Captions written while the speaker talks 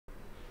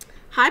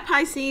Hi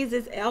Pisces,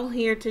 it's Elle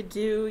here to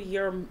do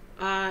your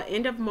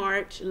end of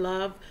March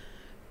love,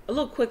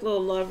 a quick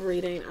little love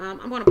reading.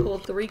 I'm going to pull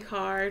 3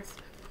 cards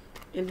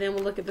and then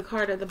we'll look at the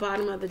card at the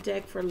bottom of the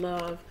deck for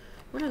love.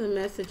 What are the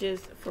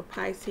messages for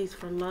Pisces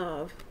for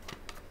love?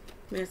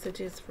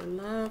 Messages for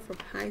love for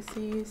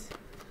Pisces.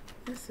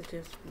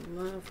 Messages for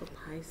love for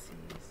Pisces.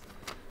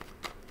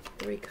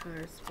 3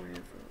 cards for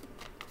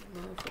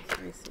love for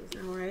Pisces.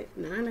 All right,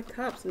 9 of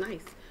Cups,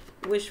 nice.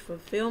 Wish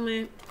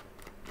fulfillment.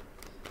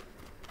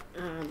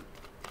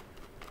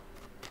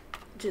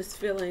 Just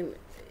feeling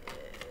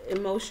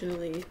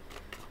emotionally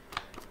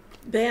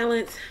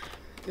balanced,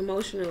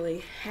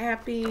 emotionally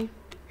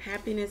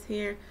happiness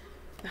here.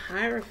 The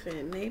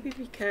Hierophant, maybe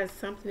because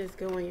something is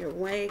going your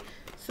way,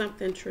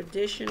 something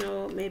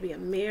traditional, maybe a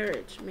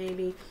marriage,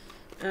 maybe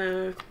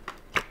the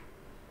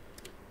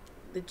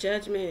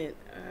judgment,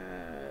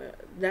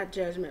 not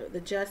judgment,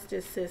 the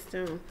justice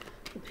system,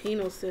 the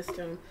penal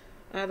system.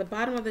 The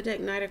bottom of the deck,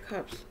 Knight of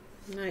Cups,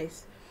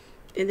 nice.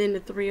 And then the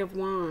 3 of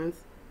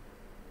Wands.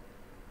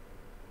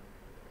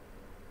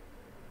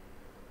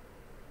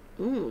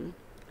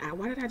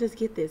 Why did I just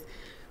get this?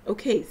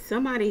 Okay,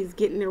 somebody's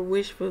getting their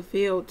wish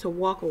fulfilled to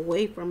walk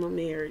away from a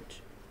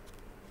marriage.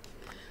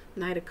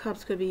 Knight of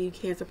Cups could be you,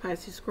 Cancer,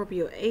 Pisces,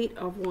 Scorpio. 8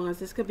 of Wands.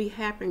 This could be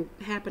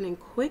happening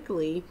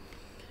quickly.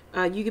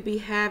 You could be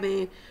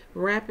having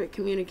rapid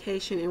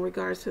communication in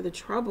regards to the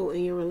trouble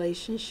in your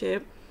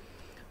relationship.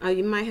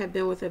 You might have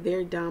been with a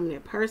very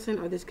dominant person,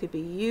 or this could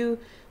be you.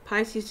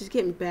 Pisces, just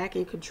getting back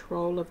in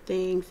control of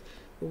things.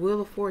 The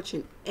Wheel of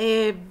Fortune.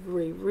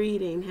 Every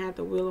reading had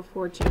the Wheel of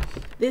Fortune.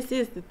 This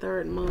is the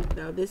 3rd month,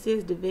 though. This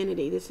is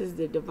divinity. This is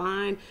the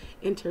divine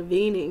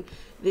intervening.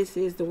 This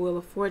is the Wheel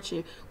of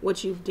Fortune.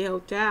 What you've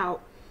dealt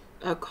out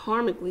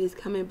karmically is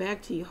coming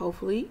back to you.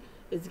 Hopefully,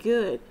 it's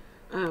good.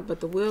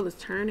 But the wheel is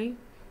turning.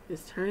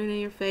 It's turning in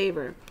your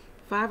favor.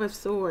 5 of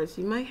Swords.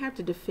 You might have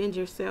to defend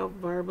yourself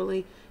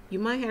verbally. You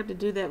might have to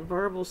do that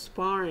verbal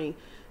sparring.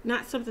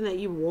 Not something that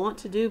you want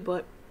to do,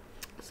 but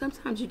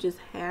sometimes you just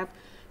have.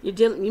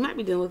 You might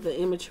be dealing with an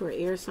immature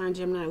air sign,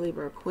 Gemini,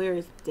 Libra,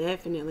 Aquarius.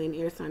 Definitely an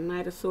air sign.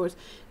 Knight of Swords.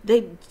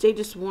 They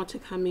just want to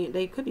come in.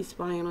 They could be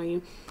spying on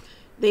you.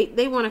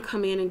 They want to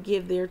come in and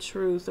give their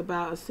truth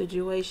about a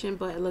situation,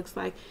 but it looks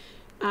like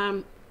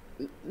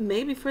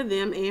maybe for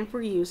them and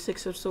for you,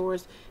 6 of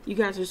Swords, you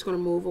guys are just going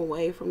to move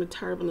away from the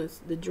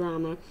turbulence, the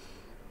drama,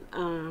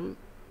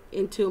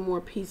 into a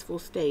more peaceful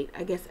state.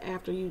 I guess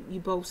after you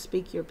both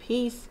speak your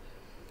piece,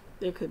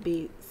 there could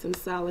be some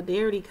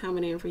solidarity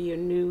coming in for your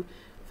new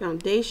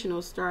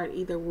foundational start,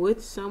 either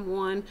with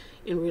someone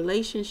in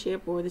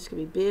relationship, or this could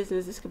be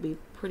business. This could be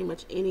pretty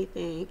much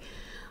anything.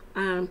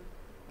 You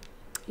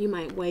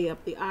might weigh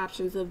up the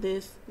options of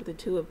this with the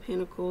 2 of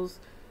Pentacles,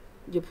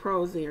 your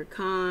pros and your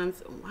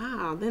cons.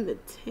 Wow. Then the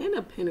 10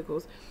 of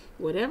Pentacles.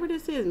 Whatever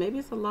this is, maybe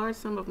it's a large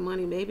sum of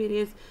money, maybe it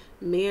is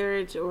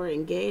marriage or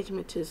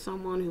engagement to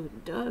someone who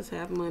does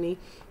have money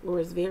or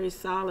is very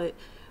solid.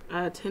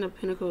 10 of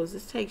Pentacles,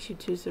 this takes you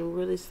to some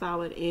really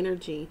solid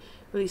energy,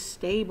 really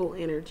stable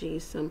energy,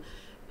 some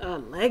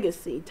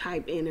legacy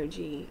type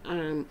energy.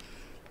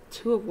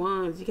 2 of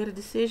Wands, you got a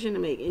decision to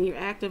make and you're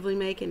actively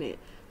making it.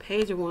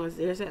 Page of Wands,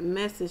 there's that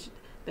message,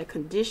 that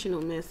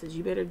conditional message.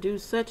 You better do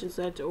such and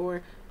such,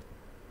 or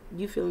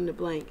you fill in the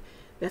blank.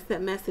 That's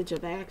that message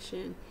of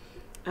action.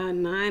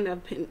 9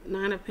 of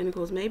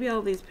Pentacles, maybe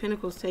all these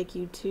Pentacles take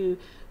you to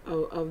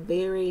a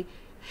very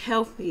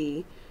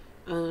healthy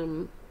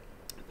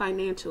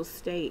financial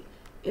state.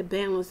 It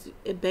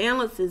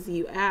balances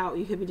you out.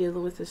 You could be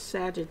dealing with a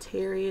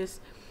Sagittarius,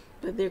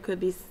 but there could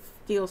be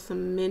still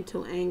some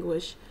mental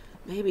anguish,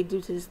 maybe due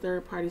to this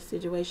third party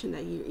situation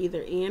that you're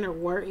either in or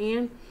were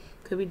in.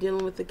 Could be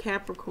dealing with the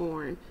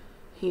Capricorn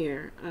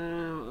here,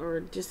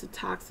 or just a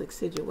toxic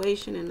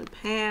situation in the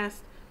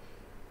past.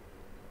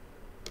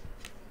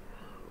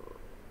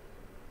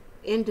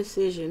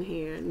 Indecision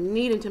here,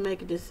 needing to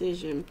make a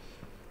decision.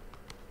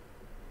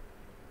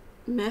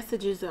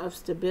 Messages of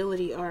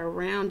stability are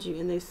around you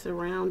and they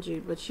surround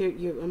you, but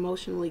you're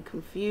emotionally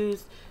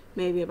confused,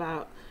 maybe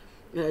about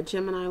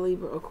Gemini,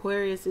 Libra,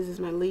 Aquarius. This is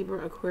my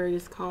Libra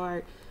Aquarius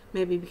card,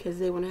 maybe because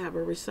they want to have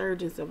a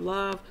resurgence of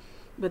love,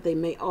 but they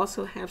may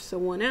also have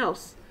someone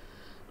else.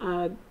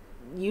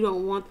 You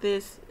don't want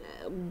this,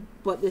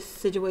 but this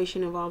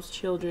situation involves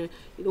children.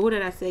 What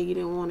did I say? You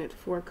didn't want it?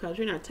 4 of Cups.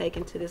 You're not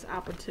taken to this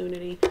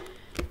opportunity.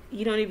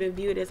 You don't even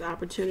view it as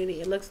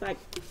opportunity. It looks like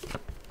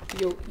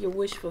your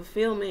wish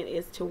fulfillment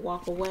is to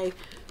walk away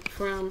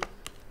from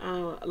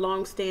a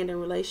long-standing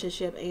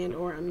relationship and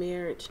or a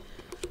marriage,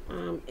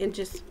 and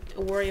just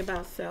worry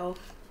about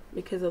self,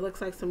 because it looks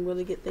like some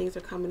really good things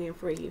are coming in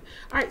for you.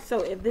 All right,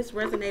 so if this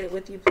resonated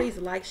with you, please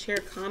like, share,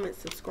 comment,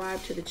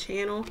 subscribe to the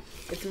channel.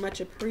 It's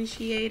much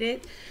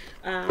appreciated.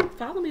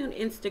 Follow me on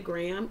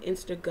Instagram,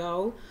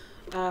 Instago.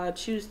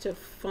 Choose to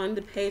fund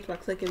the page by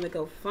clicking the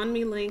GoFund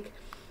ME link.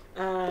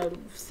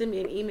 Send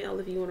me an email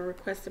if you want to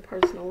request a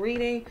personal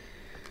reading.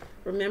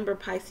 Remember,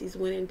 Pisces,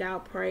 when in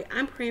doubt, pray.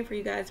 I'm praying for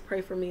you guys.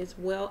 Pray for me as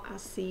well. I'll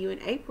see you in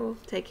April.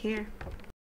 Take care.